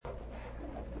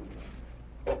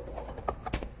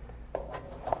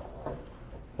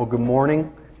Well, good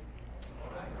morning.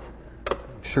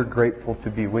 I'm sure grateful to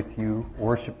be with you,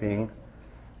 worshiping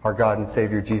our God and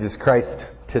Savior Jesus Christ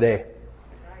today.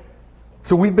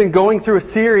 So we've been going through a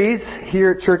series here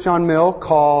at Church on Mill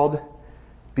called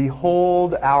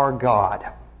Behold Our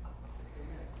God.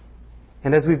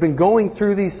 And as we've been going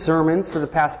through these sermons for the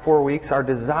past 4 weeks, our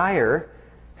desire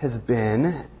has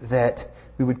been that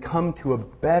we would come to a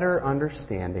better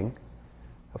understanding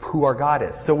of who our God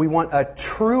is. So we want a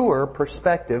truer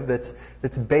perspective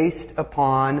that's based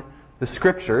upon the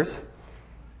Scriptures.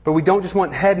 But we don't just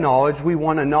want head knowledge. We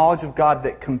want a knowledge of God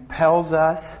that compels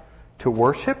us to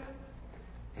worship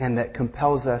and that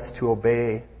compels us to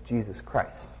obey Jesus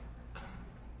Christ.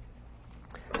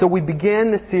 So we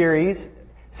began the series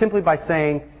simply by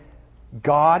saying,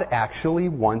 God actually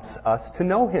wants us to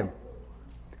know Him.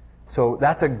 So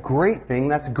that's a great thing.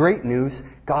 That's great news.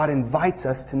 God invites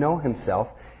us to know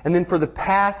Himself. And then for the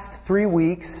past 3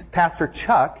 weeks, Pastor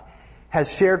Chuck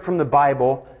has shared from the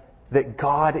Bible that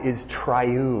God is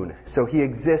triune. So He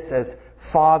exists as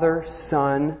Father,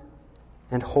 Son,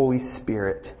 and Holy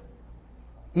Spirit.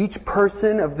 Each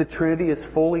person of the Trinity is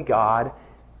fully God,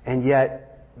 and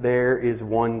yet there is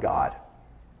one God.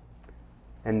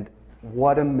 And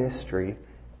what a mystery,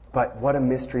 but what a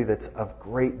mystery that's of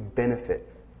great benefit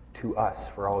to us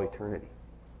for all eternity.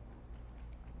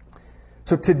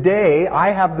 So today,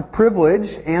 I have the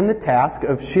privilege and the task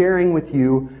of sharing with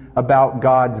you about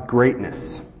God's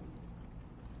greatness.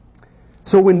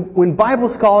 So when Bible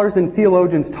scholars and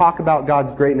theologians talk about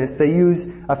God's greatness, they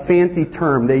use a fancy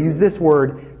term. They use this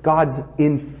word, God's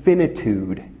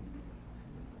infinitude.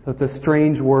 That's a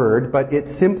strange word, but it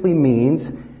simply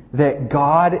means that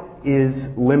God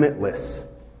is limitless.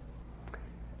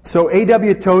 So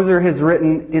A.W. Tozer has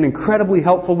written an incredibly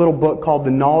helpful little book called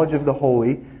The Knowledge of the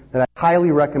Holy that I highly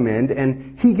recommend,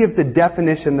 and he gives a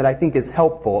definition that I think is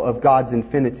helpful of God's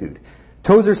infinitude.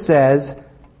 Tozer says,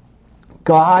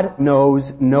 God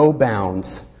knows no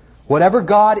bounds. Whatever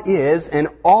God is and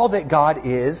all that God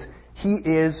is, He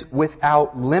is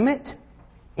without limit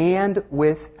and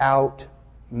without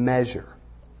measure.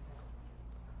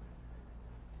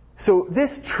 So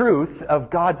this truth of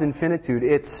God's infinitude,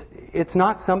 it's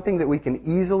not something that we can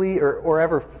easily or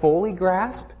ever fully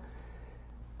grasp,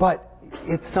 but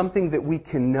it's something that we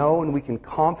can know and we can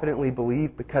confidently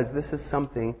believe because this is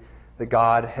something that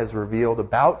God has revealed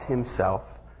about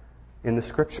Himself in the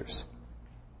Scriptures.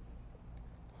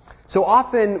 So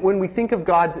often when we think of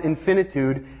God's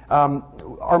infinitude,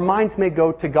 our minds may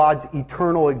go to God's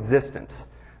eternal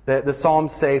existence. The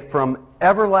Psalms say, from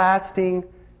everlasting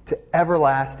to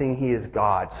everlasting He is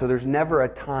God. So there's never a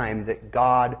time that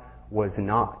God was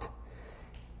not.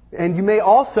 And you may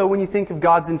also, when you think of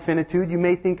God's infinitude, you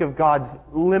may think of God's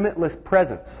limitless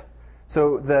presence.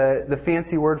 So the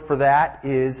fancy word for that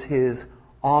is His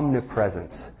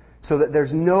omnipresence. So that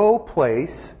there's no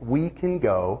place we can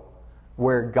go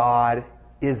where God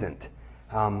isn't.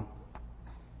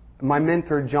 My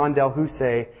mentor, John Del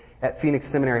Husse at Phoenix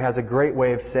Seminary, has a great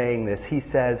way of saying this. He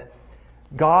says,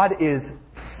 God is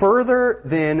further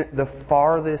than the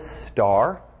farthest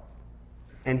star,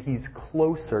 and He's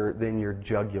closer than your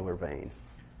jugular vein.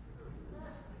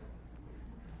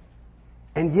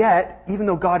 And yet, even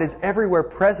though God is everywhere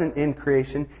present in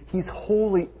creation, He's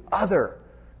wholly other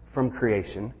from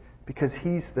creation because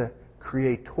He's the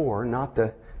creator, not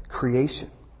the creation.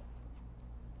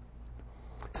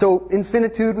 So,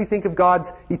 infinitude, we think of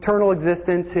God's eternal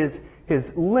existence,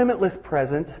 His limitless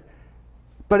presence.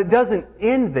 But it doesn't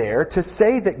end there. To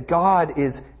say that God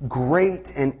is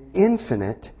great and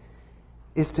infinite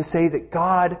is to say that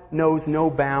God knows no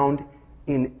bound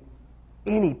in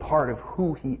any part of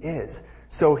who He is.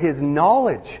 So His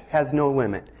knowledge has no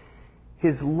limit.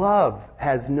 His love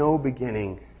has no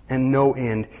beginning and no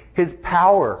end. His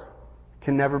power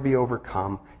can never be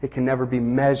overcome. It can never be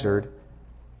measured.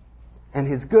 And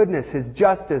His goodness, His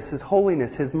justice, His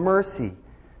holiness, His mercy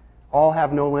all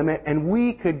have no limit, and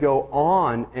we could go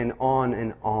on and on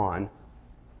and on.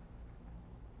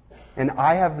 And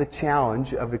I have the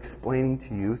challenge of explaining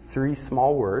to you 3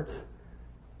 small words.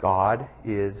 God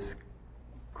is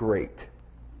great.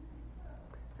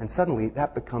 And suddenly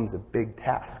that becomes a big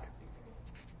task.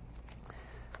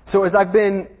 So as I've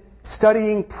been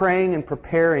studying, praying, and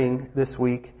preparing this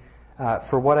week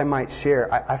for what I might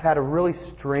share, I've had a really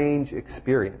strange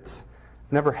experience.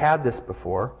 I've never had this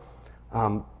before.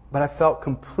 But I felt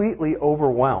completely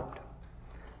overwhelmed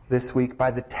this week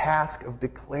by the task of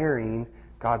declaring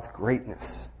God's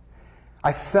greatness.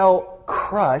 I felt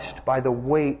crushed by the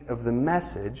weight of the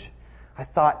message. I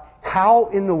thought, how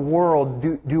in the world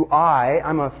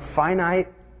I'm a finite,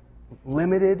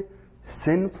 limited,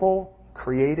 sinful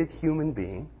created human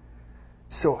being.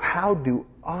 So how do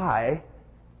I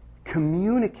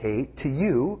communicate to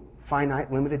you,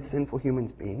 finite, limited, sinful human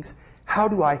beings, how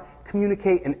do I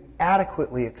communicate and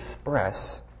adequately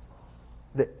express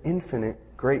the infinite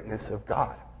greatness of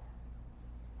God?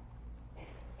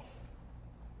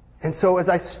 And so as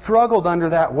I struggled under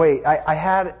that weight, I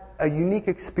had a unique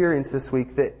experience this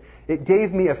week that it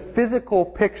gave me a physical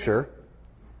picture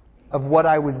of what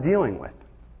I was dealing with.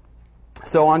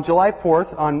 So on July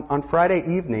 4th, on Friday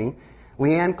evening,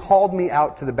 Leanne called me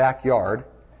out to the backyard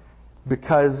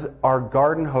because our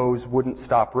garden hose wouldn't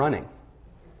stop running.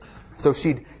 So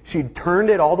she'd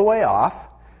turned it all the way off,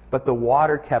 but the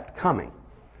water kept coming.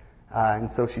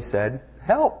 And so she said,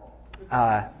 "Help."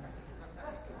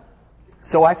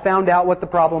 So I found out what the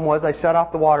problem was. I shut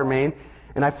off the water main,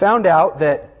 and I found out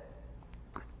that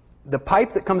the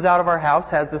pipe that comes out of our house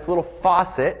has this little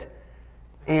faucet,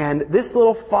 and this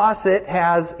little faucet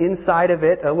has inside of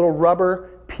it a little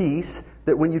rubber piece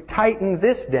that when you tighten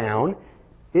this down,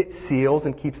 it seals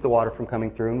and keeps the water from coming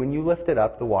through. And when you lift it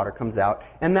up, the water comes out.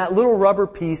 And that little rubber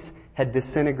piece had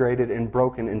disintegrated and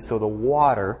broken, and so the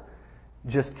water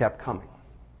just kept coming.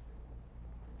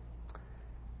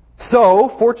 So,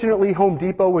 fortunately, Home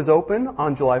Depot was open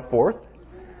on July 4th.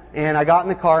 And I got in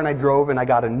the car and I drove and I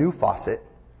got a new faucet.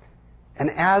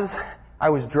 And as I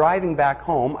was driving back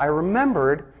home, I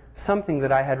remembered something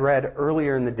that I had read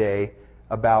earlier in the day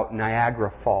about Niagara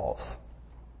Falls.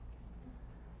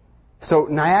 So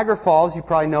Niagara Falls, you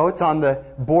probably know, it's on the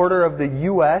border of the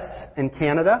U.S. and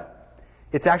Canada.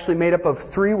 It's actually made up of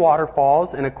 3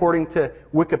 waterfalls, and according to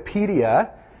Wikipedia,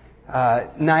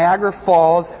 Niagara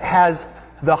Falls has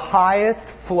the highest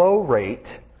flow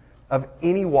rate of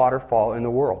any waterfall in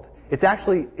the world. It's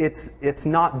actually, it's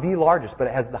not the largest, but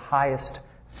it has the highest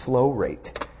flow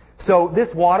rate. So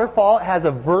this waterfall has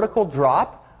a vertical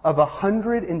drop of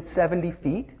 170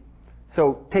 feet.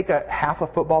 So take half a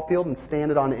football field and stand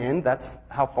it on end. That's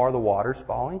how far the water's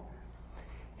falling.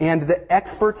 And the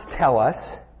experts tell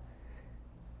us,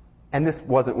 and this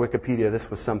wasn't Wikipedia, this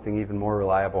was something even more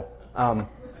reliable.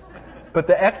 But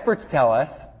the experts tell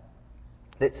us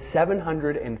that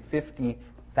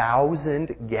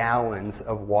 750,000 gallons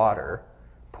of water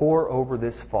pour over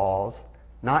this falls,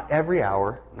 not every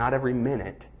hour, not every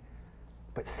minute,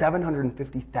 but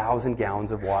 750,000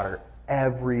 gallons of water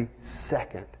every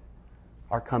second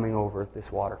are coming over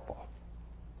this waterfall.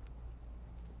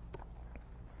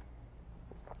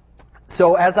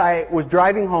 So as I was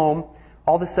driving home,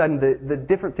 all of a sudden the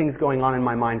different things going on in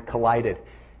my mind collided.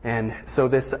 And so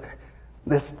this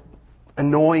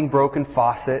annoying broken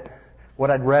faucet, what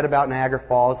I'd read about Niagara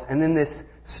Falls, and then this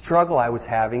struggle I was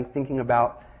having thinking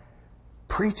about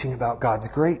preaching about God's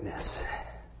greatness.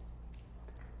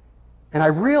 And I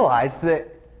realized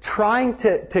that trying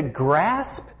to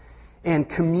grasp and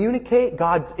communicate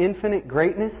God's infinite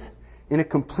greatness in a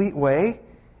complete way,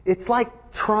 it's like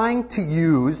trying to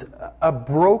use a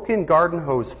broken garden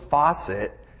hose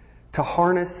faucet to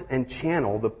harness and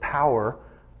channel the power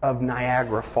of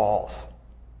Niagara Falls.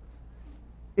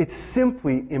 It's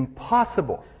simply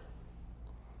impossible.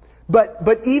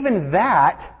 But even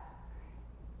that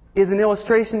is an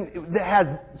illustration that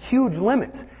has huge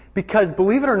limits. Because,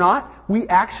 believe it or not, we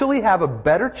actually have a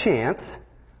better chance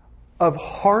of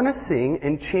harnessing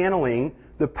and channeling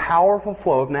the powerful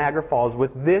flow of Niagara Falls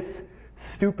with this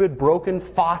stupid broken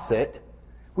faucet.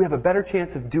 We have a better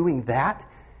chance of doing that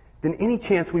than any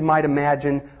chance we might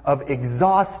imagine of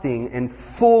exhausting and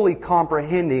fully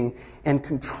comprehending and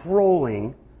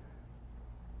controlling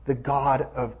the God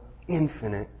of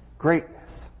infinite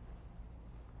greatness.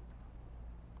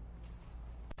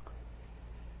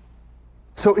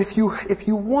 So if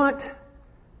you want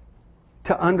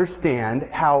to understand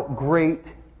how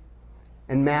great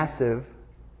and massive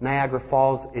Niagara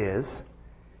Falls is,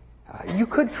 you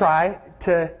could try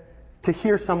to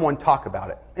hear someone talk about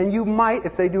it. And you might,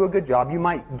 if they do a good job, you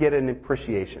might get an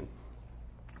appreciation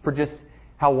for just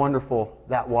how wonderful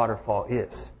that waterfall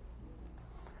is.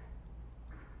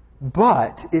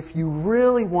 But if you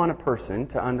really want a person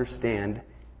to understand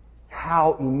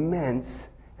how immense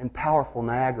and powerful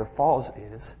Niagara Falls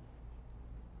is,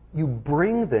 you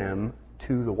bring them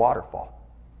to the waterfall.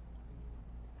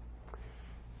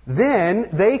 Then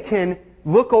they can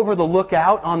look over the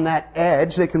lookout on that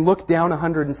edge. They can look down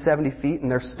 170 feet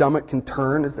and their stomach can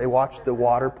turn as they watch the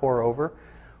water pour over.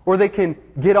 Or they can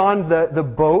get on the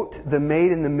boat, the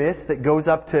Maid in the Mist, that goes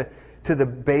up to the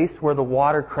base where the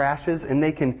water crashes, and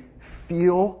they can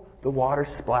feel the water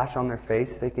splash on their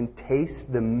face. They can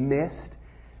taste the mist.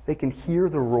 They can hear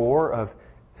the roar of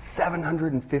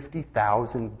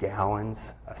 750,000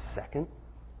 gallons a second.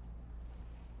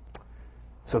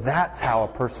 So that's how a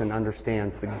person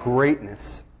understands the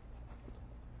greatness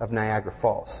of Niagara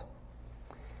Falls.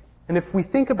 And if we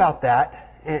think about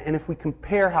that, and if we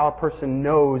compare how a person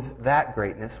knows that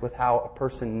greatness with how a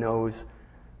person knows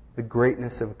the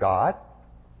greatness of God,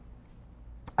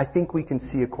 I think we can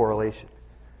see a correlation.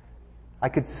 I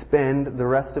could spend the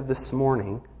rest of this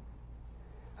morning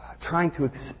trying to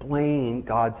explain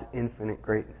God's infinite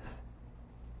greatness.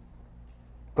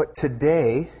 But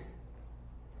today,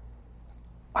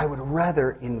 I would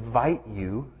rather invite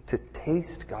you to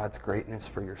taste God's greatness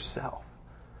for yourself.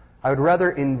 I would rather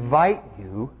invite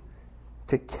you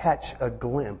to catch a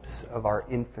glimpse of our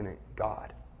infinite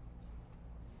God.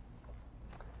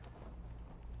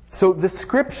 So the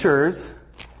Scriptures,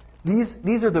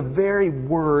 these are the very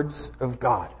words of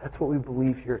God. That's what we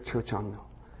believe here at Church on Mill.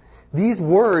 These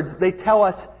words, they tell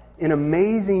us an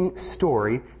amazing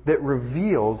story that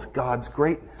reveals God's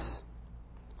greatness.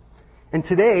 And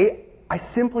today, I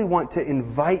simply want to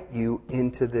invite you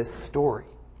into this story.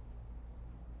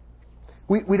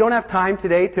 We don't have time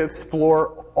today to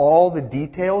explore all the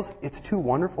details. It's too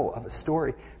wonderful of a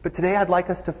story. But today I'd like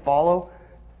us to follow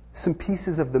some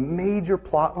pieces of the major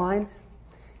plot line.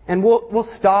 And we'll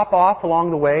stop off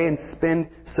along the way and spend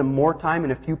some more time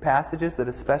in a few passages that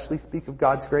especially speak of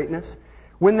God's greatness.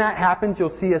 When that happens, you'll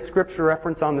see a scripture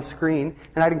reference on the screen.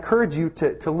 And I'd encourage you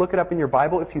to look it up in your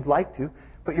Bible if you'd like to.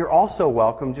 But you're also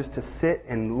welcome just to sit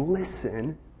and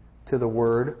listen to the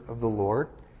word of the Lord.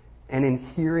 And in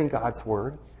hearing God's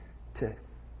word, to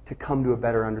come to a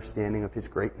better understanding of His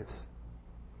greatness.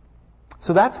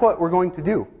 So that's what we're going to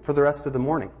do for the rest of the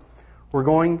morning. We're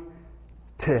going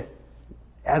to,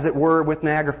 as it were with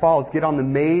Niagara Falls, get on the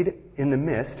Maid in the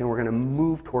Mist, and we're going to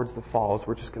move towards the falls.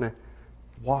 We're just going to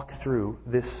walk through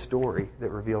this story that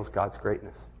reveals God's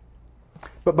greatness.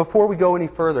 But before we go any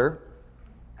further,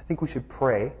 I think we should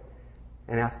pray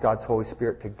and ask God's Holy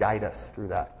Spirit to guide us through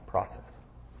that process.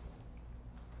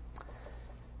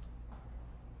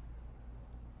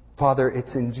 Father,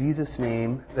 it's in Jesus'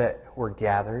 name that we're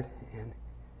gathered, and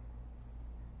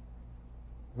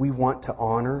we want to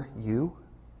honor you.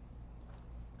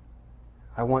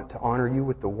 I want to honor you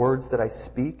with the words that I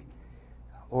speak.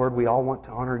 Lord, we all want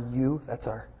to honor you. That's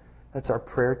our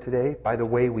prayer today, by the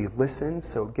way we listen.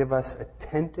 So give us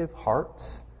attentive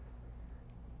hearts.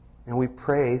 And we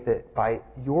pray that by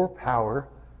your power,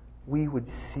 we would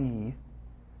see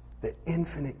the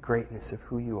infinite greatness of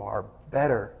who you are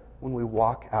better when we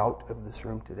walk out of this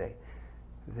room today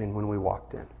than when we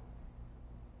walked in.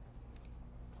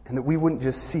 And that we wouldn't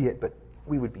just see it, but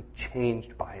we would be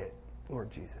changed by it,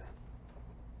 Lord Jesus.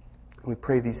 And we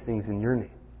pray these things in your name.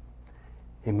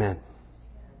 Amen.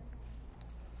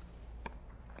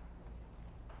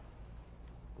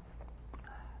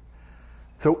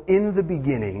 So in the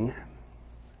beginning,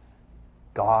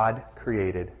 God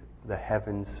created the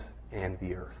heavens and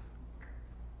the earth.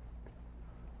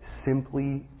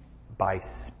 Simply by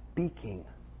speaking.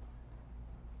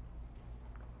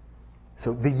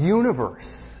 So the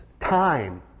universe,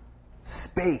 time,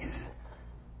 space,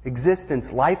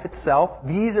 existence, life itself,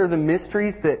 these are the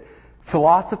mysteries that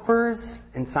philosophers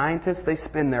and scientists, they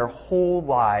spend their whole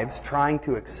lives trying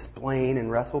to explain and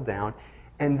wrestle down,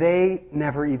 and they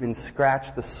never even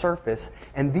scratch the surface.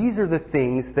 And these are the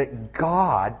things that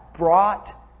God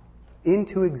brought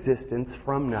into existence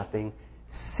from nothing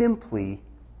simply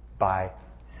by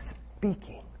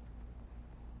speaking.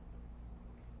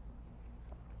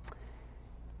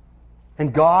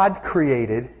 And God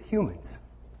created humans,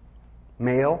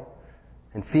 male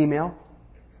and female.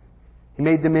 He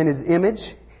made them in His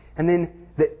image. And then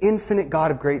the infinite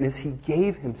God of greatness, He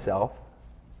gave Himself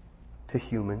to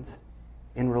humans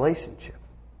in relationship.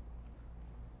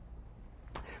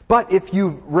 But if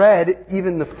you've read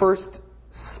even the first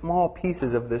small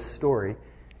pieces of this story,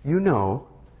 you know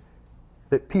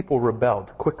that people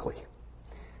rebelled quickly.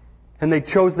 And they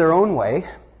chose their own way.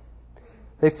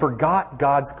 They forgot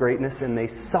God's greatness and they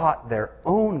sought their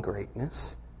own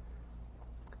greatness.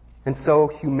 And so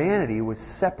humanity was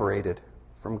separated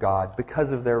from God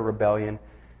because of their rebellion,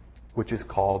 which is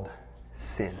called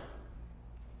sin.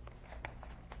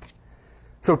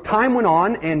 So time went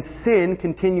on and sin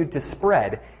continued to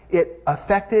spread. It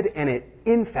affected and it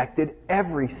infected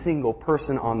every single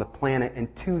person on the planet.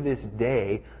 And to this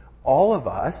day, all of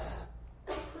us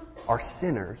are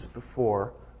sinners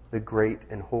before the great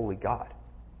and holy God.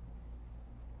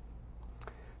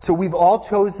 So we've all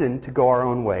chosen to go our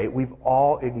own way. We've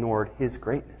all ignored His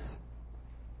greatness.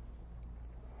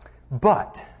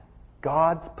 But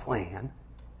God's plan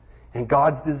and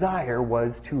God's desire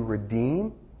was to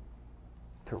redeem,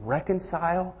 to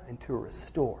reconcile, and to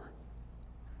restore.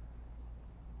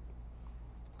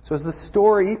 So as the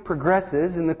story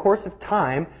progresses, in the course of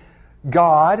time,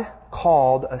 God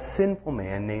called a sinful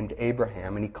man named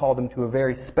Abraham, and He called him to a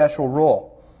very special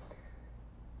role.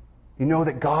 You know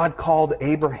that God called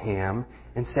Abraham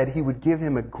and said He would give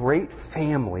him a great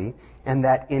family, and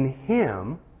that in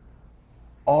him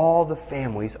all the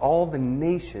families, all the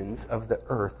nations of the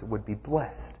earth would be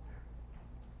blessed.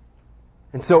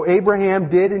 And so Abraham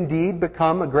did indeed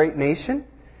become a great nation.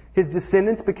 His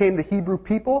descendants became the Hebrew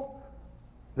people,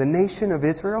 the nation of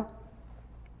Israel.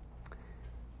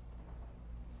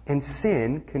 And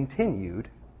sin continued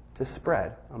to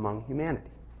spread among humanity.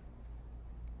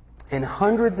 And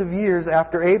hundreds of years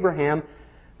after Abraham,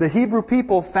 the Hebrew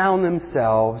people found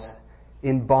themselves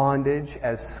in bondage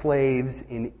as slaves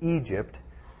in Egypt,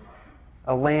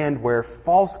 a land where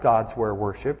false gods were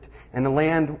worshipped, and a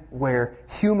land where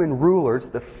human rulers,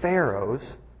 the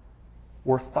pharaohs,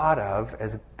 were thought of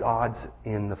as gods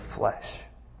in the flesh.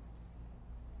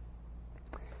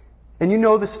 And you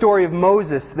know the story of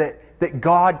Moses, that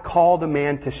God called a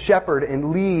man to shepherd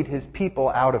and lead His people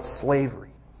out of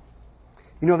slavery.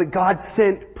 You know that God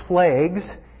sent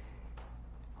plagues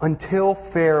until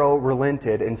Pharaoh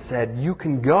relented and said, "You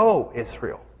can go,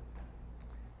 Israel."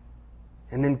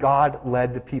 And then God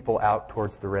led the people out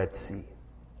towards the Red Sea.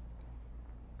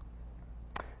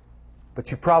 But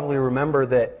you probably remember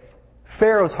that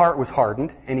Pharaoh's heart was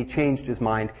hardened and he changed his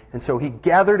mind. And so he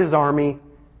gathered his army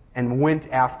and went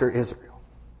after Israel.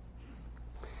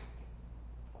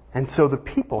 And so the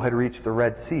people had reached the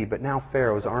Red Sea, but now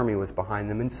Pharaoh's army was behind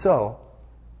them. And so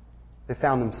they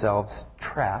found themselves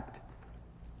trapped.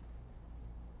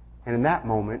 And in that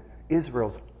moment,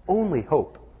 Israel's only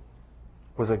hope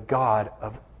was a God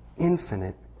of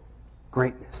infinite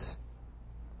greatness.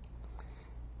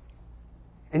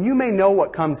 And you may know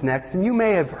what comes next, and you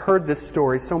may have heard this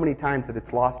story so many times that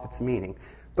it's lost its meaning.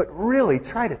 But really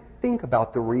try to think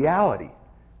about the reality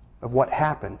of what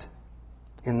happened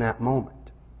in that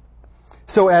moment.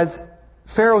 So as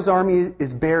Pharaoh's army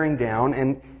is bearing down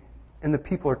and the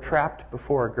people are trapped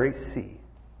before a great sea,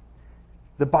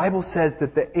 the Bible says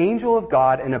that the angel of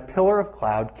God in a pillar of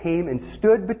cloud came and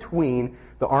stood between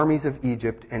the armies of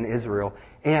Egypt and Israel.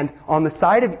 And on the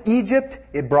side of Egypt,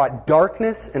 it brought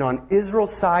darkness, and on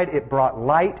Israel's side, it brought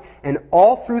light. And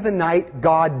all through the night,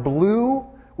 God blew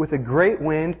with a great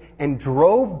wind and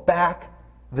drove back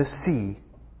the sea.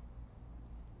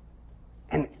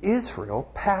 And Israel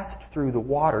passed through the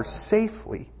water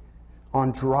safely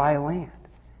on dry land.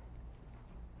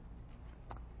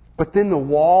 But then the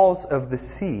walls of the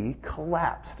sea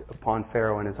collapsed upon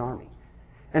Pharaoh and his army.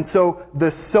 And so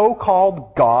the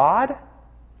so-called God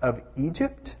of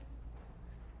Egypt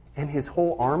and his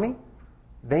whole army,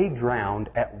 they drowned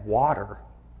at water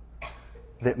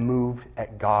that moved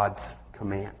at God's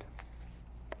command.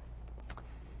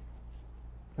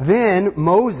 Then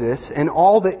Moses and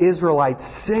all the Israelites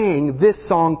sang this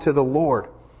song to the Lord.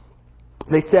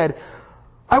 They said,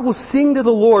 "I will sing to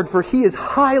the Lord, for He is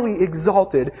highly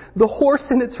exalted. The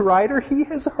horse and its rider He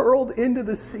has hurled into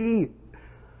the sea.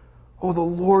 Oh, the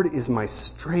Lord is my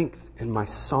strength and my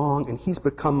song, and He's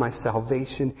become my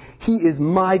salvation. He is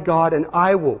my God, and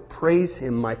I will praise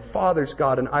Him, my Father's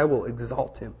God, and I will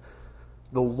exalt Him.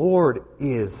 The Lord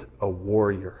is a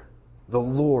warrior. The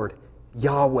Lord,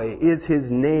 Yahweh, is His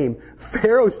name.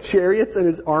 Pharaoh's chariots and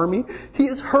his army He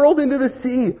has hurled into the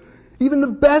sea. Even the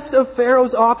best of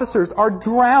Pharaoh's officers are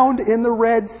drowned in the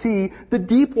Red Sea. The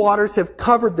deep waters have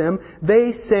covered them.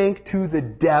 They sank to the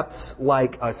depths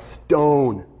like a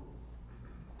stone.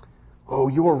 Oh,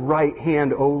 your right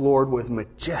hand, O Lord, was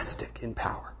majestic in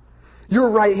power. Your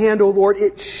right hand, O Lord,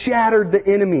 it shattered the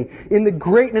enemy. In the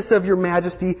greatness of your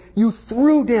majesty, you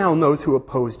threw down those who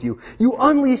opposed you. You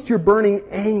unleashed your burning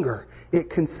anger. It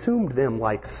consumed them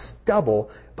like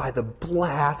stubble by the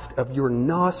blast of your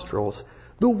nostrils.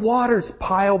 The waters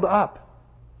piled up.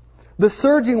 The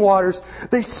surging waters,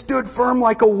 they stood firm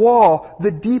like a wall.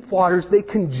 The deep waters, they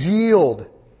congealed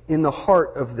in the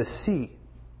heart of the sea.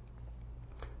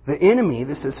 The enemy,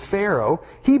 this is Pharaoh,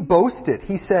 he boasted.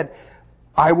 He said,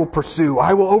 "I will pursue.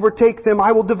 I will overtake them.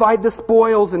 I will divide the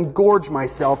spoils and gorge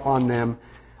myself on them.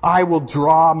 I will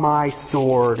draw my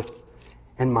sword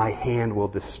and my hand will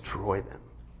destroy them."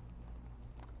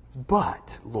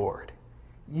 But, Lord,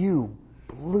 you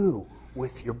blew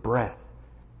with your breath,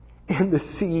 and the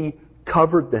sea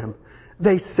covered them.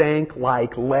 They sank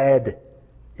like lead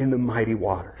in the mighty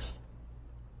waters.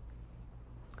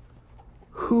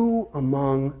 Who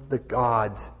among the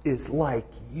gods is like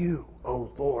you,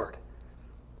 O Lord?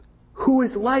 Who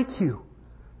is like you?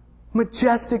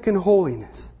 Majestic in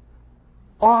holiness,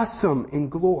 awesome in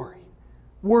glory,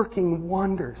 working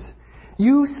wonders.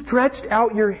 You stretched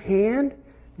out your hand.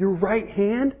 your right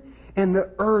hand, and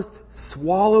the earth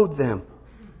swallowed them.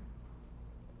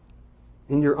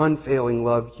 In your unfailing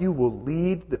love, you will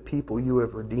lead the people you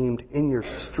have redeemed. In your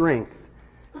strength,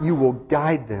 you will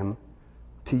guide them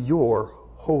to your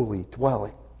holy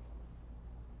dwelling.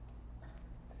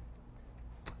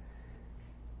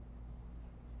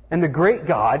 And the great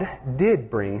God did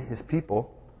bring his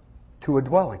people to a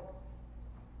dwelling.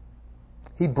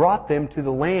 He brought them to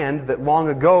the land that long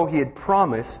ago he had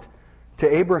promised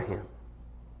to Abraham.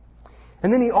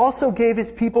 And then he also gave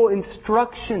his people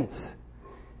instructions.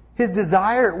 His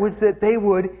desire was that they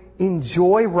would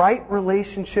enjoy right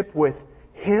relationship with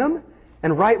him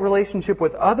and right relationship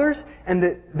with others, and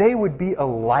that they would be a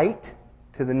light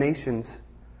to the nations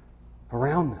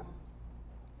around them.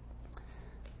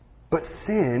 But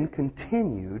sin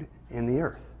continued in the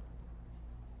earth.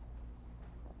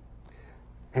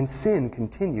 And sin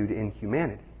continued in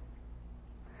humanity.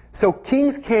 So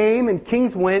kings came and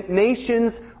kings went,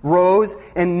 nations rose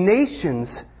and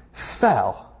nations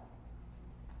fell.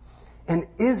 And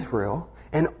Israel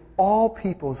and all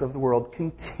peoples of the world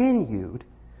continued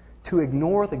to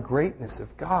ignore the greatness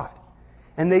of God.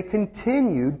 And they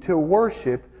continued to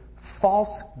worship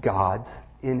false gods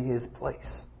in his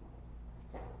place.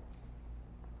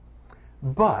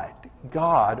 But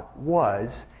God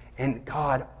was, and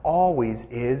God always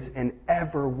is, and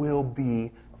ever will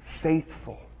be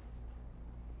faithful.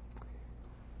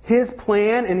 His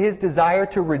plan and his desire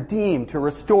to redeem, to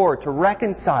restore, to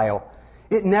reconcile,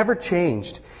 it never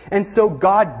changed. And so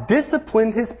God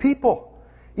disciplined his people,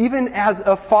 even as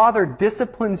a father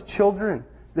disciplines children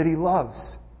that he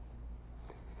loves.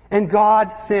 And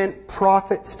God sent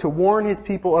prophets to warn his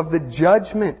people of the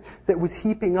judgment that was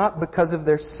heaping up because of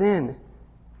their sin,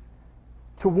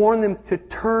 to warn them to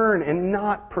turn and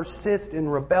not persist in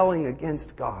rebelling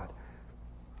against God.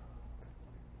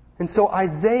 And so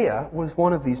Isaiah was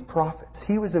one of these prophets.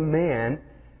 He was a man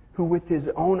who with his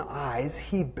own eyes,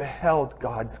 he beheld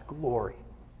God's glory.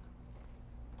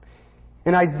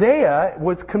 And Isaiah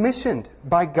was commissioned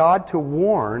by God to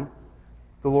warn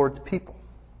the Lord's people.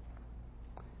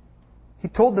 He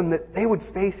told them that they would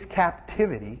face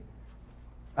captivity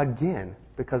again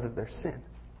because of their sin.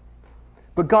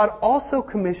 But God also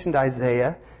commissioned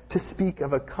Isaiah to speak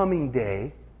of a coming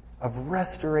day of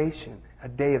restoration, a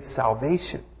day of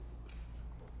salvation.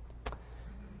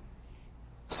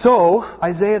 So,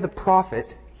 Isaiah the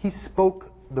prophet, he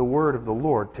spoke the word of the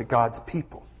Lord to God's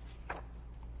people.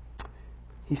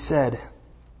 He said,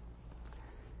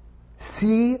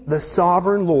 "See, the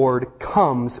sovereign Lord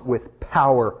comes with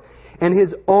power, and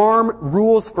his arm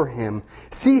rules for him.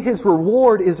 See, his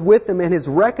reward is with him, and his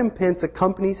recompense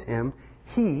accompanies him.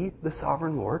 He, the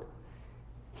sovereign Lord,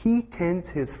 he tends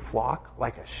his flock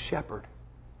like a shepherd.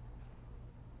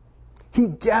 He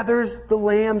gathers the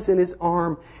lambs in his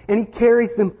arm, and he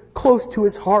carries them close to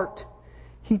his heart.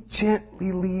 He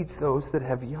gently leads those that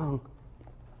have young.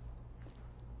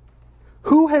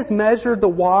 Who has measured the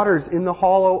waters in the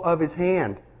hollow of his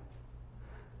hand?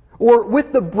 Or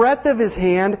with the breadth of his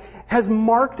hand has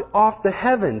marked off the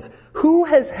heavens? Who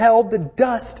has held the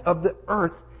dust of the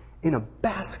earth in a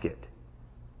basket?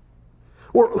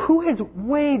 Or who has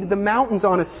weighed the mountains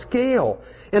on a scale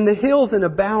and the hills in a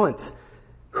balance?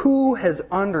 Who has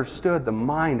understood the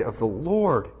mind of the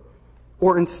Lord,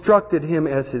 or instructed him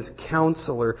as his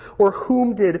counselor? Or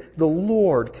whom did the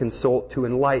Lord consult to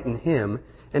enlighten him?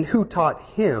 And who taught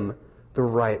him the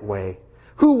right way?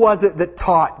 Who was it that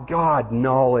taught God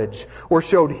knowledge, or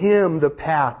showed him the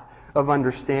path of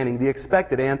understanding?" The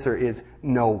expected answer is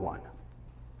no one.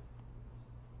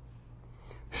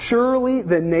 Surely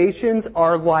the nations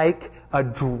are like a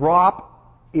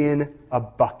drop in a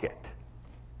bucket.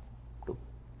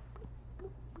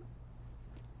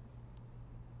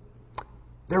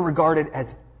 They're regarded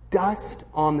as dust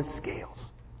on the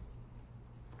scales.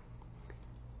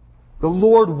 The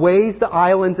Lord weighs the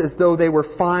islands as though they were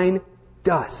fine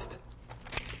dust.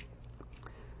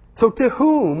 So to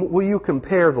whom will you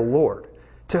compare the Lord?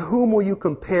 To whom will you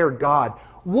compare God?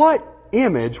 What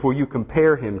image will you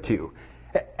compare him to?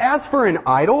 As for an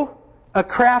idol, a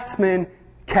craftsman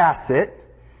casts it,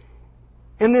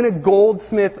 and then a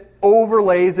goldsmith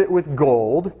overlays it with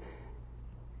gold,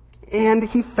 and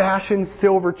he fashions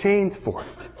silver chains for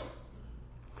it.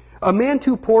 A man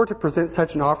too poor to present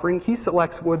such an offering, he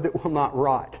selects wood that will not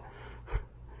rot.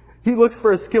 He looks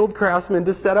for a skilled craftsman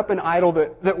to set up an idol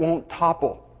that won't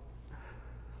topple.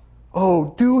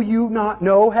 Oh, do you not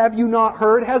know? Have you not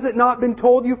heard? Has it not been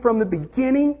told you from the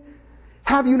beginning?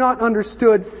 Have you not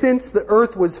understood since the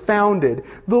earth was founded?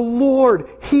 The Lord,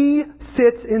 he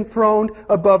sits enthroned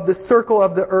above the circle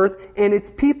of the earth, and its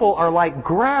people are like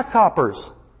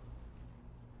grasshoppers.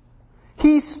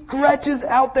 He stretches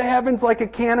out the heavens like a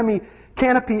canopy,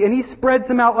 and He spreads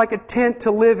them out like a tent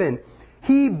to live in.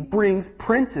 He brings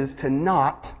princes to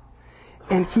naught,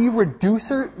 and He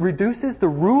reduces the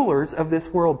rulers of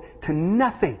this world to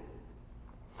nothing.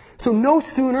 So no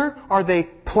sooner are they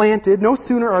planted, no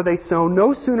sooner are they sown,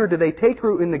 no sooner do they take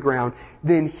root in the ground,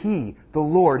 than He, the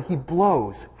Lord, He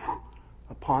blows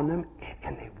upon them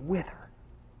and they wither.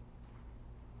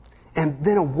 And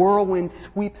then a whirlwind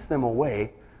sweeps them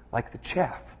away like the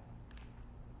chaff.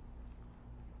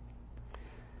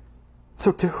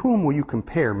 So to whom will you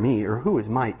compare me, or who is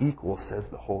my equal, says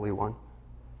the Holy One?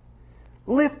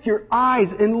 Lift your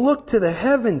eyes and look to the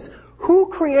heavens. Who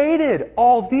created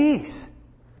all these?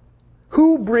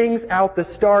 Who brings out the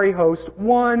starry host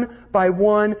one by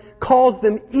one, calls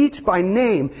them each by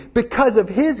name? Because of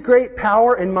His great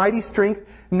power and mighty strength,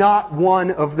 not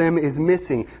one of them is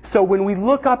missing. So when we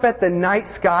look up at the night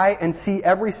sky and see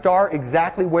every star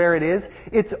exactly where it is,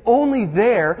 it's only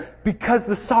there because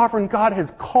the sovereign God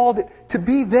has called it to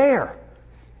be there.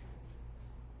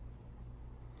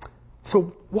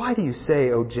 So why do you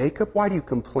say, O Jacob? Why do you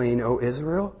complain, O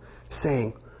Israel?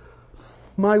 Saying,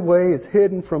 my way is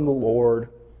hidden from the Lord.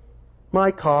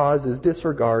 My cause is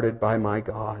disregarded by my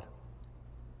God.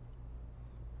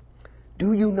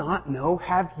 Do you not know?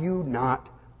 Have you not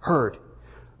heard?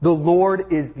 The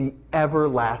Lord is the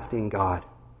everlasting God,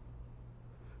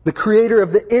 the creator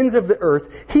of the ends of the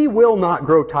earth. He will not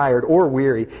grow tired or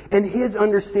weary, and His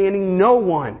understanding no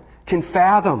one can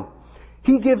fathom.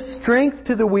 He gives strength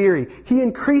to the weary. He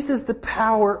increases the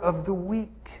power of the weak.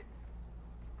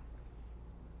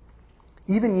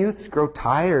 Even youths grow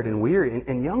tired and weary,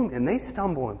 and young men, they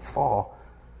stumble and fall.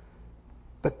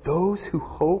 But those who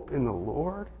hope in the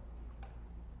Lord,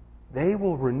 they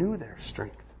will renew their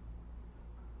strength.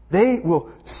 They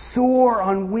will soar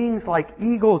on wings like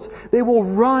eagles. They will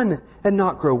run and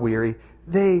not grow weary.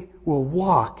 They will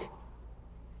walk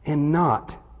and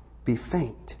not be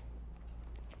faint.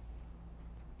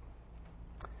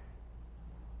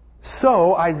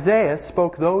 So Isaiah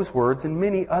spoke those words and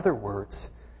many other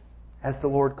words as the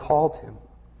Lord called him.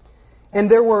 And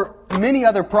there were many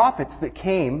other prophets that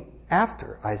came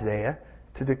after Isaiah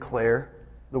to declare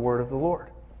the word of the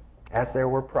Lord, as there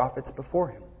were prophets before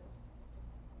him.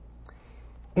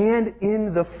 And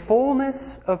in the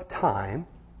fullness of time,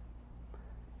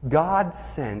 God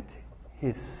sent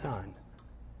His Son,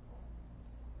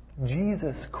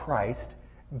 Jesus Christ,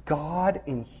 God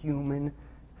in human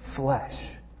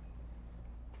flesh.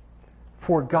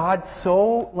 For God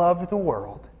so loved the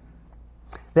world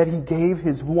that He gave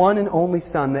His one and only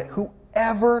Son, that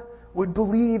whoever would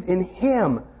believe in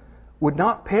Him would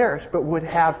not perish, but would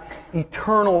have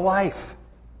eternal life.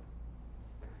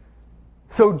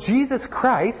 So Jesus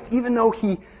Christ, even though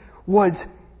He was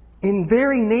in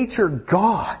very nature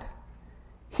God,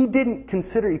 He didn't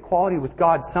consider equality with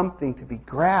God something to be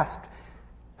grasped,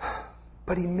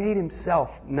 but He made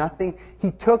Himself nothing.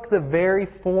 He took the very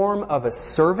form of a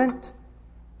servant.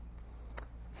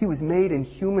 He was made in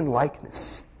human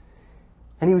likeness,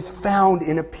 and He was found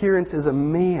in appearance as a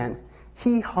man.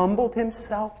 He humbled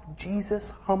Himself.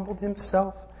 Jesus humbled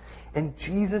Himself, and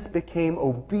Jesus became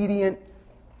obedient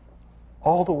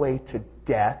all the way to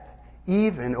death,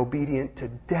 even obedient to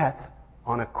death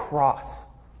on a cross.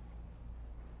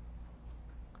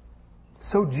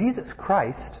 So Jesus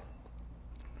Christ,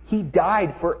 He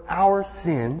died for our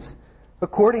sins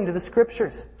according to the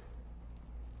Scriptures.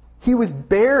 He was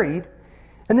buried,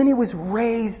 and then He was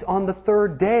raised on the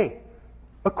third day,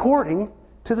 according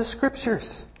to the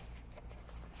Scriptures.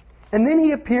 And then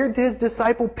He appeared to His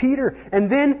disciple Peter, and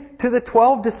then to the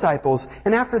 12 disciples.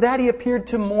 And after that He appeared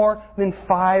to more than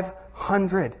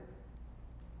 500.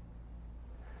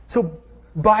 So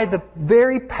by the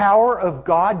very power of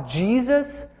God,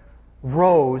 Jesus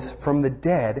rose from the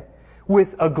dead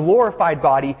with a glorified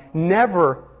body,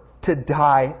 never to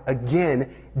die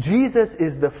again. Jesus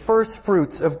is the first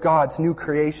fruits of God's new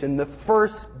creation, the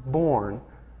firstborn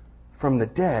from the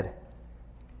dead.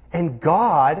 And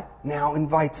God now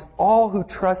invites all who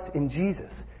trust in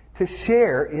Jesus to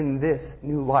share in this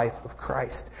new life of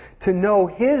Christ, to know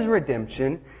His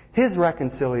redemption, His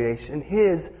reconciliation,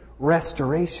 His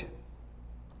restoration.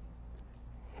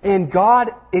 And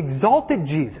God exalted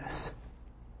Jesus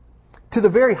to the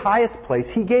very highest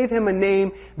place. He gave Him a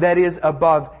name that is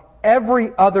above every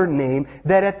other name,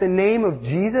 that at the name of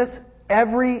Jesus,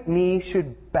 every knee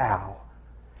should bow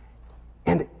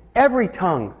and every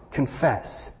tongue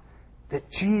confess that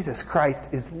Jesus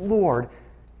Christ is Lord,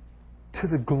 to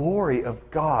the glory of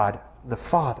God the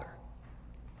Father.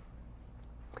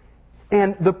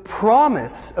 And the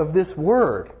promise of this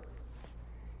word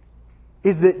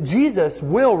is that Jesus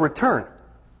will return.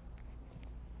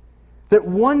 That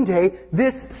one day,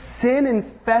 this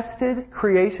sin-infested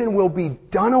creation will be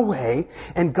done away,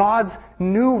 and God's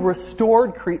new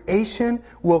restored creation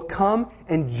will come,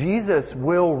 and Jesus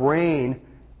will reign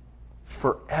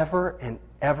forever and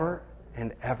ever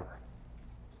and ever.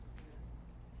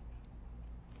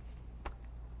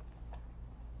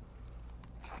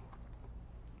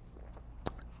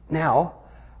 Now,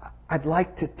 I'd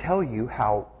like to tell you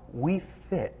how we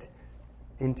fit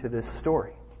into this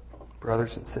story,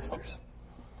 brothers and sisters.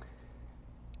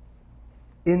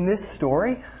 In this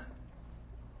story,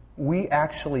 we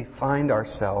actually find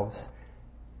ourselves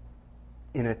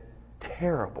in a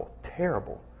terrible,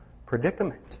 terrible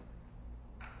predicament.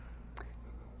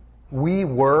 We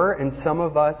were, and some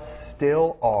of us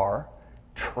still are,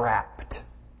 trapped.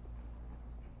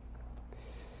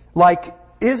 Like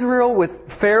Israel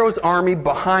with Pharaoh's army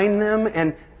behind them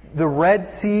and the Red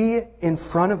Sea in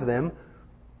front of them,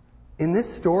 in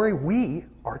this story, we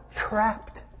are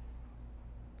trapped.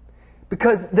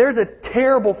 Because there's a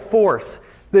terrible force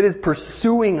that is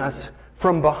pursuing us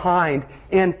from behind,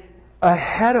 and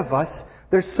ahead of us,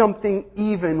 there's something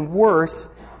even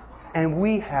worse, and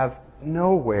we have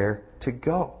nowhere to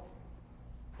go.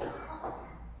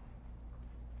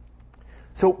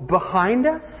 So behind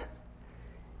us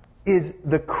is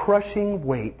the crushing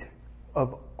weight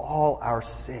of all our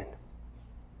sin.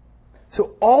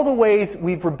 So all the ways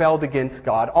we've rebelled against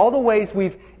God, all the ways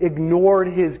we've ignored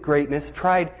His greatness,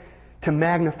 tried to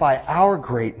magnify our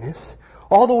greatness,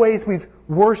 all the ways we've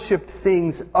worshipped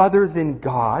things other than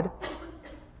God,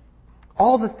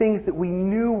 all the things that we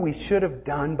knew we should have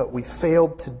done but we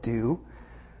failed to do,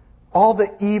 all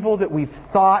the evil that we've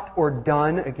thought or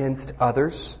done against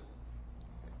others,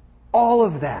 all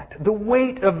of that, the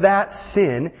weight of that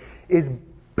sin is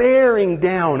bearing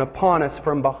down upon us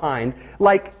from behind.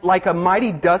 Like a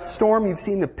mighty dust storm, you've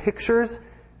seen the pictures,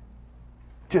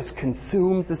 just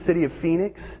consumes the city of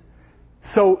Phoenix.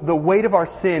 So the weight of our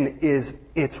sin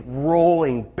it's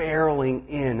rolling, barreling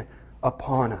in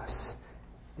upon us.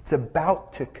 It's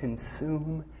about to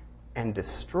consume and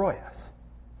destroy us.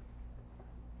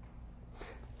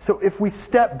 So if we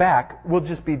step back, we'll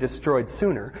just be destroyed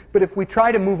sooner. But if we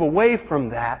try to move away from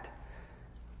that,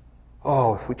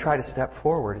 if we try to step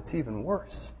forward, it's even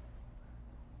worse.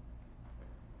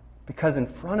 Because in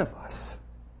front of us,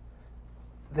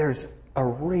 there's a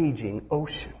raging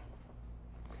ocean.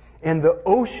 And the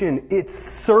ocean, it's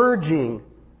surging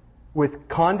with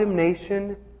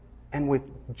condemnation and with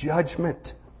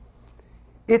judgment.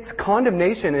 It's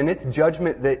condemnation and it's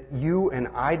judgment that you and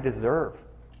I deserve.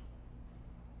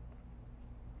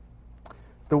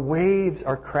 The waves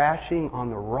are crashing on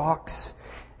the rocks,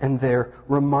 and they're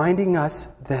reminding us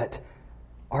that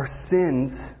our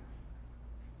sins,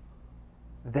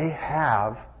 they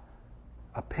have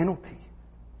a penalty.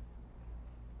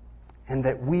 And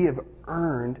that we have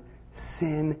earned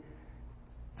sin's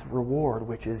reward,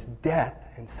 which is death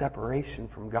and separation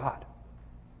from God.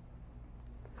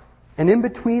 And in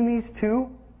between these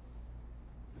two,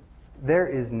 there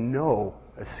is no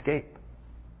escape.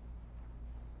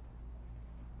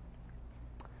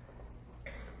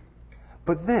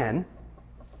 But then,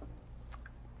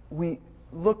 we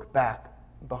look back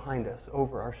behind us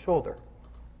over our shoulder,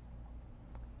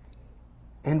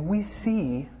 and we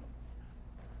see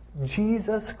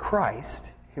Jesus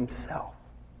Christ Himself.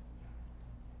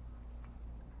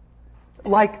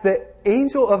 Like the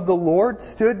angel of the Lord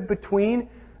stood between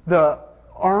the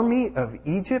army of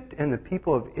Egypt and the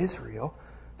people of Israel,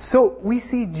 so we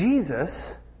see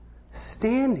Jesus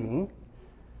standing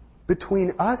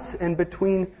between us and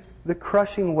between the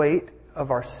crushing weight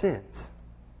of our sins.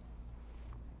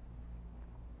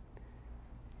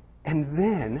 And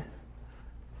then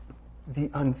the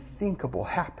unthinkable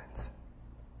happens.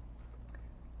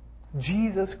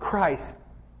 Jesus Christ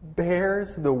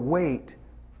bears the weight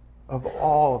of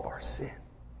all of our sin.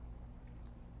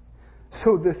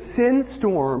 So the sin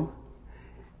storm,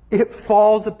 it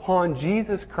falls upon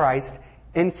Jesus Christ,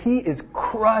 and He is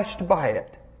crushed by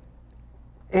it.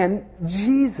 And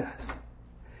Jesus,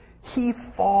 He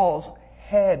falls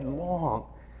headlong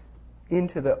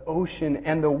into the ocean,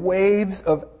 and the waves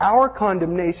of our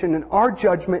condemnation and our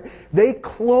judgment, they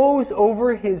close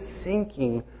over His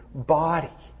sinking body.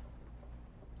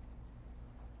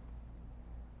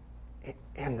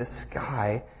 And the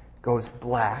sky goes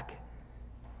black,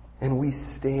 and we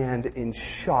stand in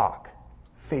shock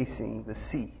facing the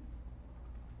sea.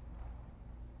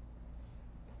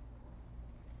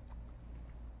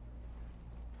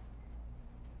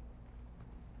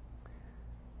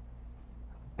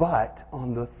 But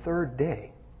on the third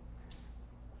day,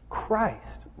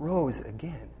 Christ rose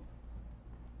again.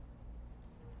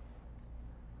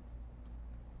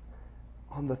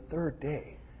 On the third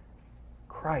day,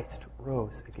 Christ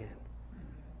rose again.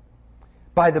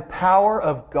 By the power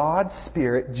of God's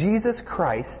Spirit, Jesus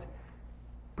Christ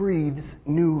breathes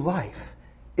new life.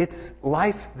 It's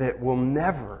life that will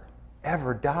never,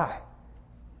 ever die.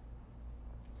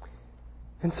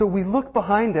 And so we look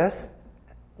behind us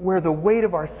where the weight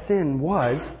of our sin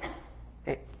was,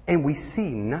 and we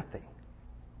see nothing.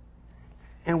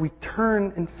 And we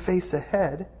turn and face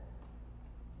ahead,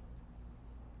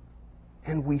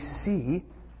 and we see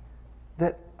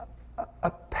that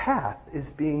a path is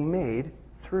being made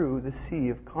through the sea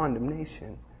of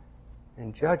condemnation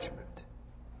and judgment.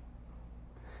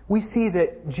 We see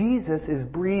that Jesus is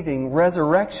breathing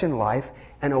resurrection life,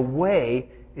 and a way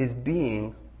is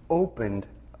being opened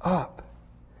up.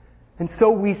 And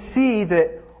so we see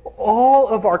that all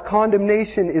of our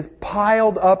condemnation is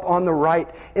piled up on the right,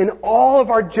 and all of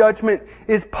our judgment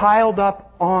is piled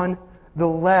up on the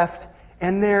left,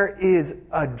 and there is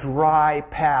a dry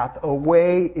path. A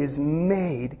way is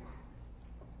made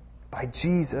by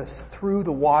Jesus through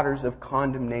the waters of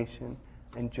condemnation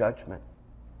and judgment.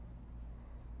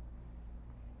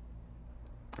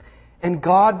 And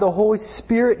God, the Holy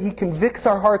Spirit, He convicts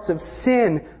our hearts of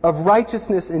sin, of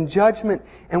righteousness and judgment.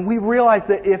 And we realize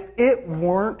that if it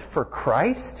weren't for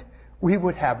Christ, we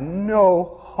would have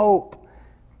no hope.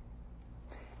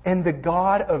 And the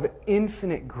God of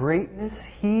infinite greatness,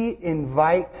 He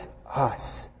invites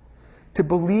us to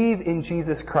believe in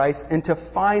Jesus Christ and to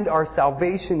find our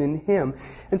salvation in Him.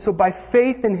 And so by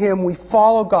faith in Him, we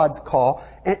follow God's call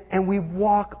and we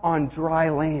walk on dry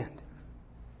land.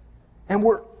 And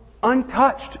we're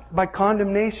untouched by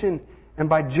condemnation and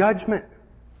by judgment.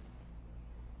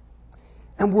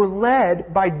 And we're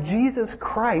led by Jesus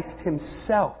Christ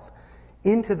Himself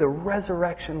into the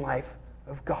resurrection life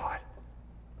of God.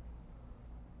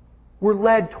 We're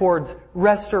led towards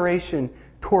restoration,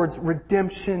 towards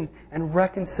redemption and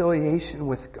reconciliation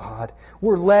with God.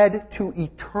 We're led to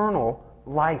eternal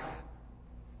life.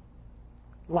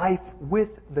 Life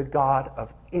with the God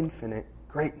of infinite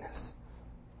greatness.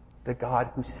 The God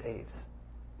who saves.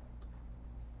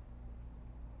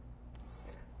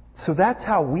 So that's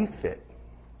how we fit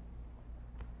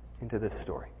into this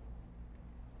story.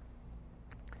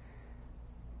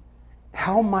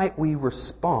 How might we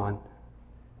respond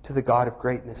to the God of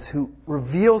greatness who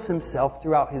reveals Himself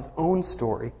throughout His own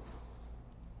story?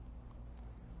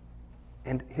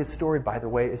 And His story, by the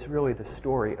way, is really the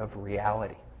story of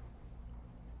reality.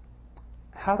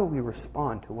 How do we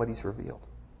respond to what He's revealed?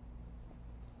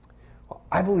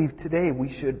 I believe today we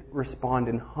should respond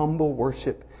in humble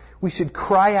worship. We should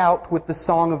cry out with the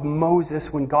song of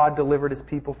Moses when God delivered His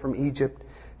people from Egypt,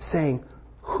 saying,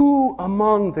 "Who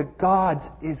among the gods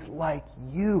is like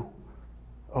you,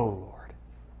 O Lord?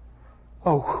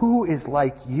 Oh, who is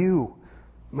like you,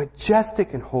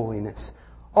 majestic in holiness,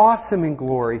 awesome in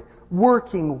glory,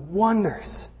 working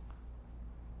wonders?"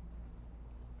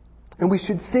 And we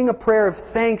should sing a prayer of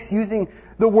thanks using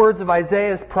the words of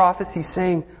Isaiah's prophecy,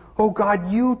 saying, "Oh God,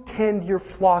 you tend your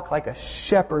flock like a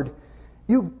shepherd.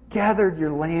 You gathered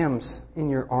your lambs in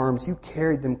your arms. You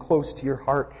carried them close to your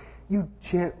heart. You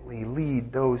gently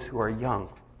lead those who are young."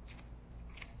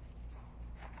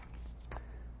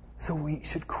 So we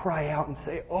should cry out and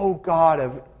say, "Oh God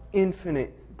of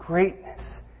infinite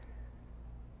greatness,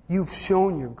 you've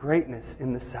shown your greatness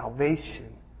in the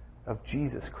salvation of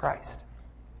Jesus Christ."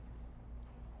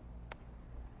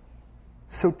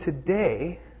 So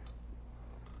today,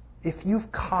 if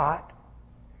you've caught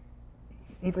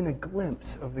even a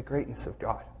glimpse of the greatness of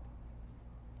God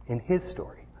in His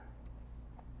story,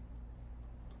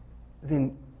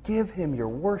 then give Him your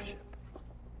worship.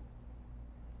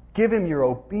 Give Him your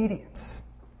obedience.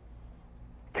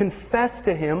 Confess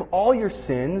to Him all your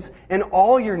sins and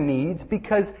all your needs,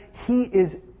 because He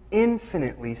is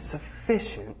infinitely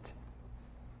sufficient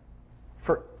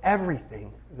for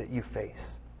everything that you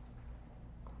face.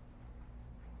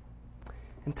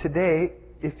 And today,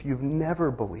 if you've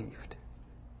never believed,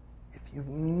 if you've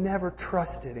never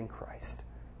trusted in Christ,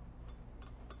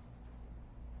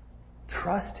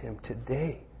 trust Him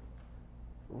today.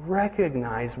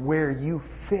 Recognize where you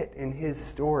fit in His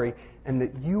story and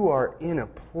that you are in a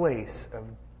place of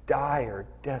dire,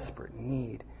 desperate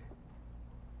need.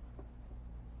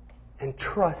 And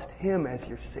trust Him as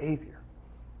your Savior.